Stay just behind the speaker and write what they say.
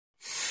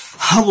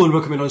Hello and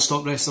welcome to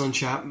Non-Stop Wrestling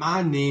Chat.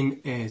 My name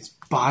is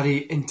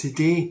Barry and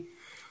today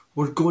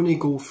we're going to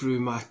go through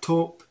my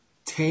top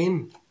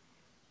 10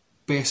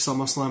 best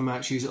SummerSlam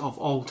matches of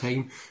all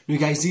time. Now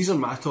guys, these are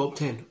my top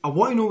 10. I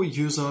want to know what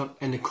yours are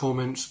in the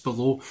comments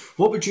below.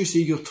 What would you say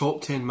your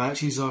top 10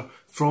 matches are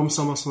from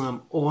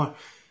SummerSlam, or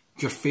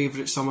your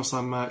favourite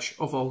SummerSlam match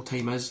of all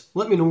time is?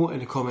 Let me know in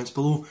the comments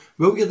below.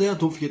 While you're there,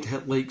 don't forget to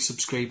hit like,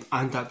 subscribe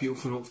and that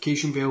beautiful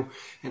notification bell,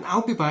 and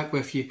I'll be back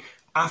with you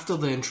after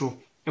the intro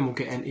and we'll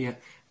get into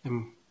it.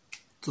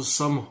 There's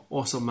some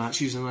awesome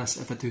matches in this,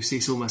 if I do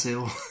say so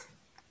myself.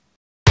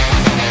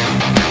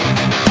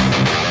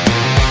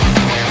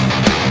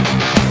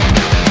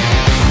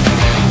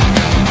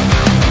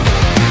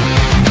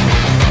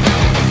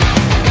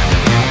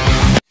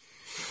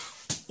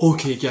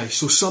 Okay guys,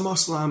 so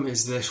SummerSlam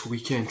is this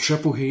weekend.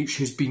 Triple H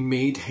has been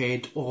made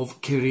head of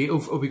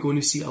creative. Are we going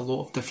to see a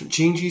lot of different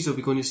changes? Are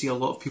we going to see a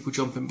lot of people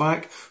jumping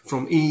back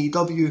from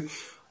AEW?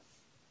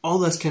 All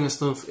this kind of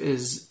stuff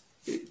is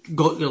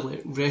got the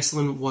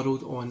wrestling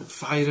world on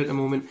fire at the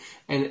moment,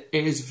 and it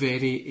is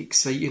very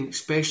exciting,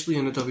 especially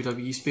in the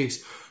WWE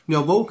space.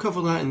 Now, we'll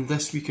cover that in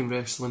This Week in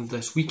Wrestling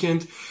this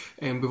weekend,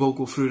 and we will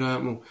go through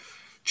that and we'll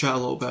chat a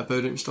little bit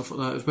about it and stuff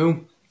like that as well.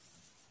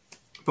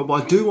 But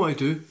what I do want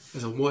to do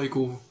is I want to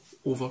go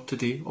over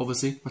today,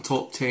 obviously, my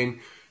top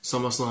 10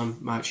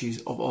 SummerSlam matches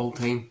of all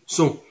time.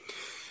 So,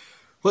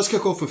 let's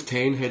kick off with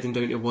 10, heading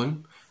down to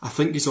 1. I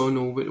think you all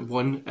know what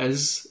 1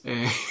 is.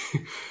 I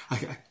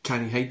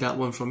can't hide that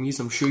one from you.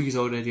 I'm sure you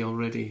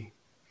already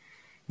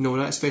know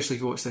that, especially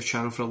if you watch this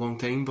channel for a long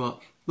time.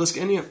 But let's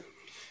get into it.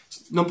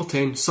 Number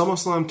 10,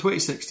 SummerSlam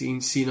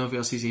 2016, Cena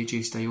versus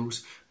AJ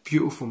Styles.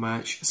 Beautiful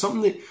match.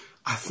 Something that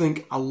I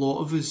think a lot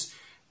of us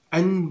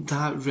in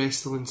that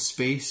wrestling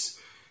space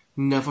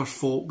never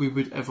thought we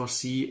would ever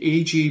see.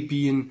 AJ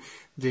being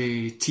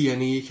the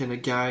TNA kind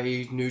of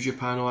guy, New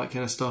Japan, all that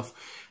kind of stuff,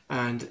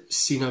 and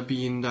Cena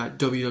being that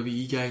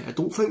WWE guy. I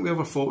don't think we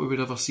ever thought we would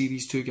ever see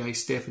these two guys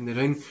step in the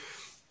ring.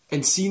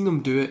 And seeing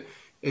them do it,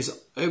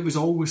 it was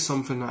always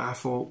something that I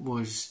thought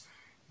was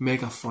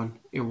mega fun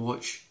to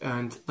watch.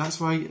 And that's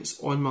why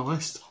it's on my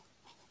list.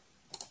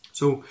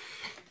 So,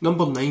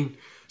 number 9,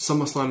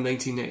 SummerSlam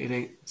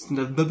 1999.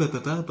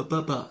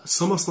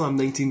 SummerSlam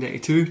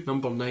 1992,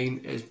 number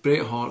 9 is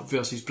Bret Hart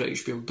versus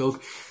British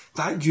Bulldog.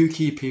 That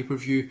UK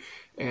pay-per-view,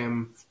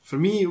 for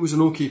me it was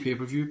an okay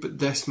pay-per-view, but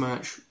this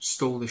match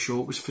stole the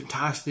show. It was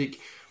fantastic.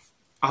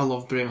 I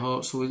love Bret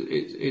Hart, so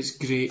it's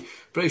great.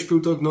 British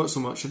Bulldog, not so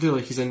much. I do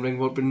like his in-ring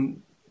work, but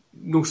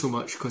not so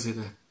much because of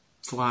the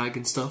flag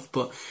and stuff.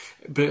 But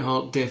Bret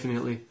Hart,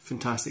 definitely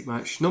fantastic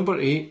match. Number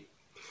 8,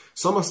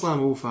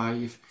 SummerSlam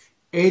 05,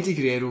 Eddie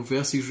Guerrero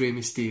versus Rey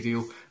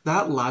Mysterio.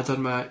 That ladder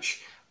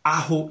match,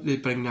 I hope they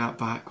bring that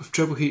back. With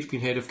Triple H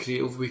being head of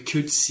creative, we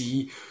could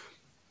see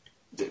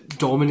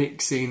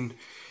Dominic saying,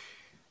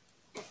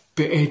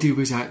 but Eddie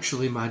was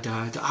actually my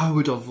dad. I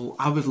would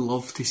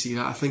love to see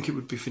that. I think it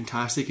would be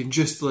fantastic, and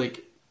just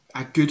like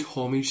a good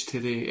homage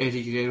to the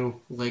Eddie Guerrero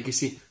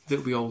legacy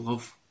that we all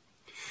love.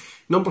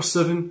 Number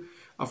 7,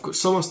 I've got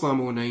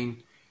SummerSlam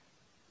 09,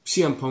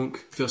 CM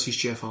Punk versus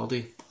Jeff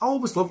Hardy. I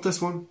always loved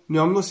this one.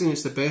 Now, I'm not saying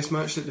it's the best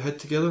match that they had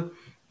together,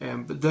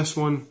 but this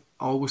one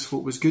I always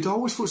thought was good. I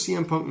always thought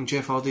CM Punk and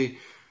Jeff Hardy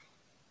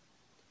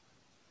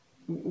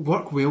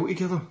work well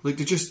together. Like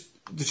they just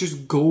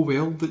go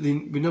well, but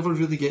we never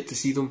really get to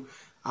see them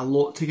a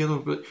lot together.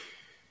 But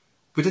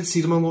we did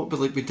see them a lot, but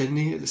like we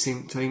didn't at the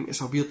same time.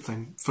 It's a weird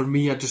thing. For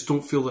me, I just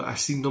don't feel that I've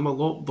seen them a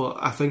lot, but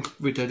I think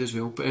we did as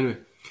well. But anyway,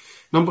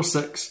 number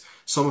 6,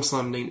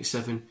 SummerSlam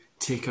 97,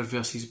 Taker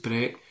versus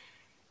Bret.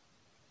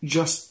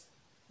 Just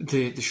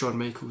the Shawn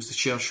Michaels, the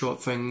chair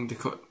shot thing,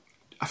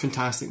 a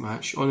fantastic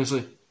match.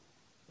 Honestly,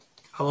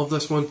 I love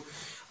this one.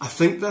 I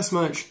think this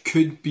match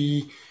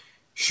probably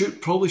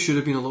should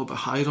have been a little bit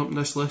higher up in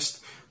this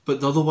list, but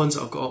the other ones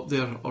that I've got up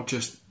there are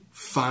just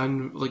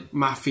like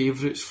my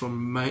favourites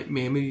from my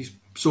memories.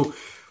 So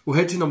we'll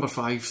head to number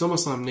 5,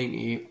 SummerSlam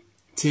 98,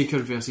 Taker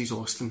versus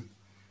Austin.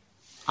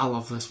 I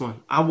love this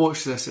one. I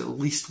watch this at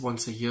least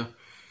once a year.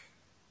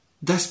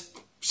 This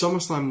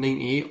SummerSlam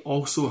 98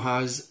 also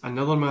has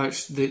another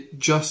match that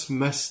just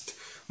missed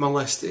my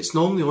list. It's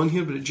normally on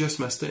here, but it just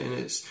missed it, and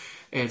it's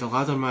the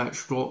ladder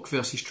match, Rock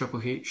versus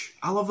Triple H.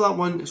 I love that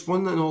one. It's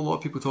one that I know a lot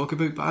of people talk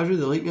about, but I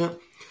really like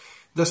it.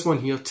 This one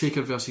here,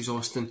 Taker versus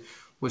Austin,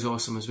 was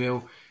awesome as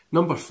well.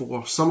 Number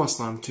 4,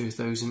 SummerSlam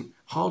 2000,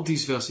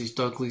 Hardys versus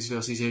Dudleys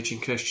versus Edge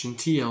and Christian,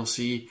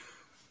 TLC.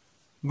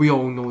 We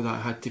all know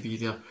that had to be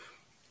there.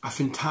 A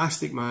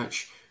fantastic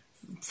match,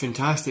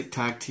 fantastic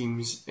tag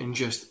teams, and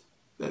just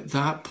at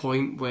that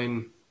point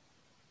when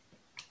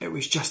it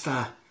was just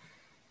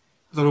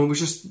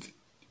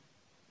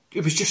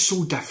it was just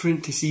so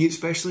different to see,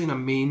 especially in a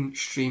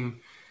mainstream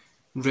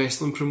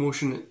wrestling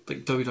promotion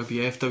like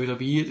WWF,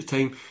 WWE at the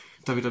time,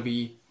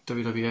 WWE,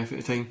 WWF at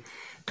the time.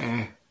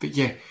 But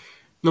yeah,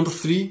 number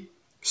 3,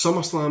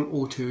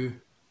 SummerSlam 02,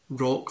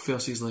 Rock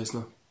versus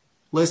Lesnar.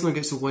 Lesnar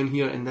gets the win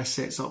here, and this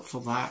sets up for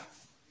that.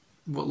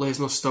 What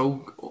Lesnar's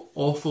still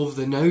off of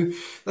the now.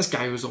 This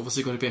guy was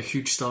obviously going to be a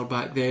huge star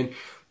back then.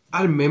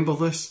 I remember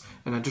this,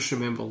 and I just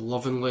remember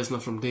loving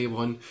Lesnar from day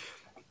one.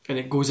 And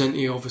it goes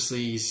into,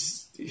 obviously,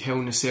 his Hell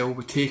in a Cell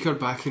with Taker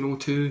back in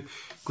 02.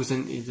 Goes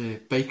into the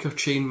biker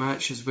chain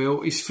match as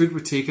well. His feud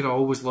with Taker, I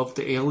always loved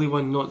the early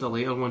one, not the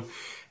later one.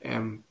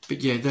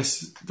 But yeah,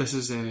 this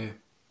is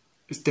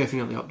it's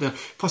definitely up there.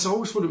 Plus, I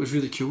always thought it was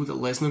really cool that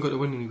Lesnar got the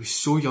win, and he was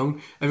so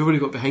young. Everybody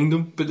got behind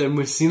him. But then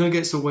when Cena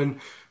gets the win,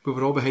 we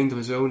were all behind him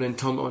as well, and then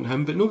turned on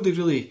him. But nobody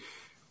really,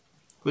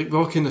 like, we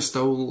all kind of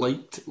still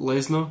liked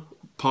Lesnar,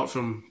 apart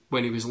from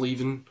when he was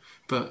leaving.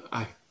 But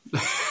aye.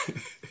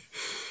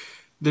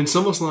 Then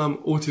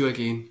SummerSlam 02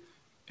 again.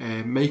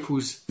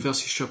 Michaels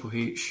versus Triple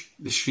H,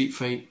 the street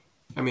fight.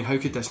 I mean, how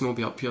could this not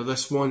be up here?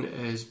 This one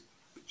is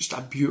just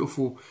a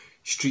beautiful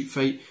street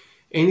fight.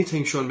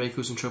 Anytime Shawn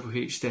Michaels and Triple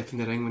H step in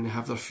the ring when they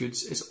have their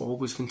feuds, it's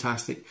always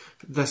fantastic.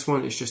 But this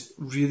one is just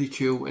really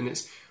cool, and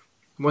it's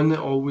one that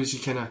always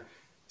kind of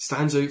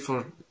stands out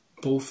for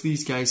both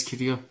these guys'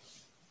 career.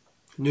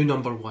 New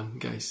number one,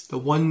 guys. The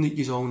one that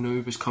you all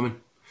knew was coming.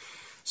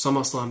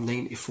 SummerSlam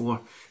 94.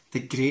 The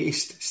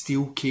greatest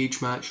steel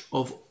cage match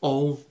of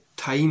all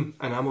time,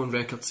 and I'm on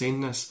record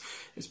saying this.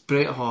 It's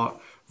Bret Hart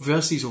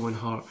versus Owen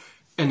Hart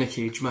in a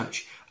cage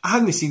match. I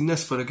hadn't seen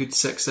this for a good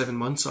 6-7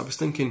 months, so I was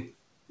thinking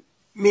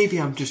maybe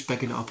I'm just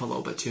bigging it up a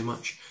little bit too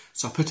much.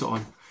 So I put it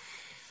on.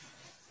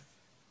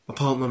 My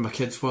partner and my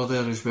kids were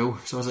there as well,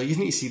 so I was like, you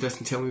need to see this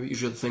and tell me what you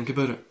really think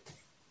about it.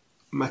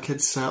 My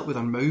kids sat with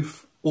their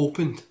mouth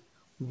opened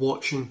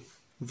watching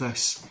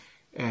this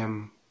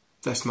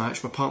this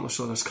match. My partner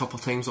saw this a couple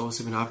of times,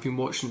 obviously, when I've been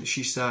watching it.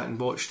 She sat and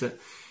watched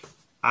it.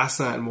 I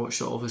sat and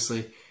watched it,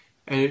 obviously,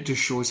 and it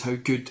just shows how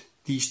good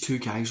these two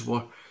guys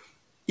were.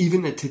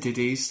 Even at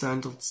today's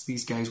standards,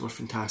 these guys were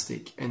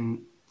fantastic.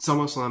 In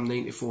SummerSlam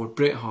 94,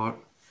 Bret Hart,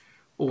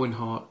 Owen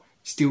Hart,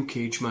 steel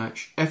cage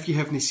match. If you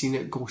haven't seen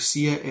it, go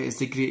see it. It is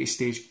the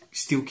greatest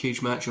steel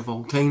cage match of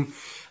all time.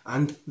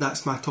 And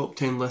that's my top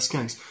 10 list,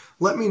 guys.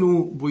 Let me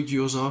know what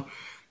yours are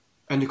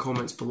in the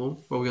comments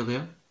below while you're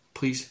there.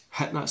 Please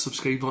hit that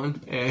subscribe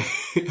button. I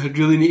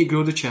really need to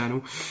grow the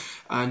channel.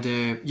 And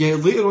yeah,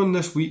 later on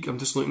this week, I'm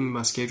just looking at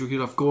my schedule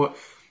here. I've got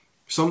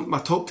my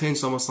top 10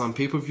 SummerSlam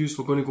pay-per-views.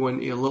 We're going to go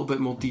into a little bit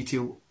more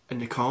detail in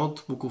the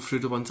card. We'll go through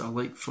the ones I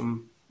like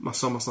from my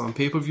SummerSlam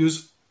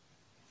pay-per-views.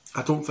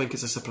 I don't think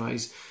it's a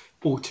surprise.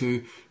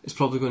 02 is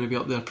probably going to be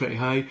up there pretty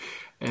high.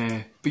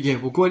 But yeah,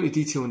 we'll go into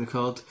detail in the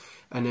card.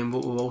 And then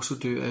what we'll also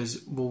do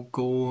is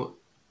we'll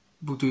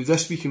do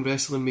This Week in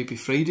Wrestling maybe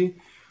Friday.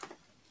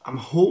 I'm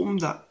hoping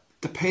that,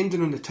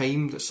 depending on the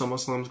time that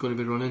SummerSlam's going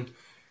to be running,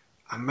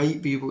 I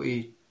might be able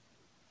to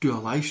do a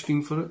live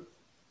stream for it.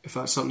 If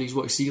that's something you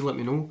want to see, let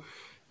me know.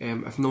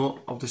 If not,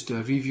 I'll just do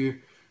a review.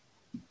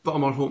 But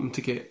I'm hoping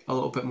to get a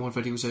little bit more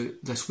videos out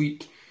this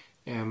week.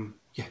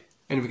 Yeah.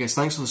 Anyway, guys,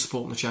 thanks for the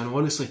support on the channel.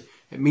 Honestly,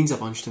 it means a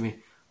bunch to me.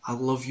 I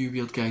love you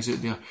weird guys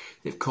out there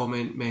that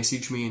comment,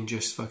 message me and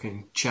just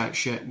fucking chat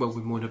shit while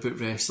we moan about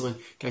wrestling.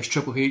 Guys,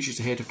 Triple H is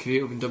the head of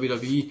creative in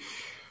WWE.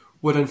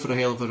 We're in for a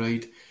hell of a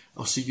ride.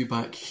 I'll see you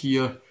back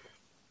here.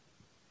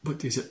 What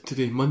day is it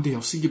today? Monday.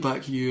 I'll see you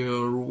back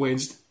here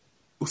Wednesday.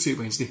 We'll say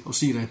Wednesday. I'll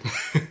see you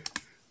then.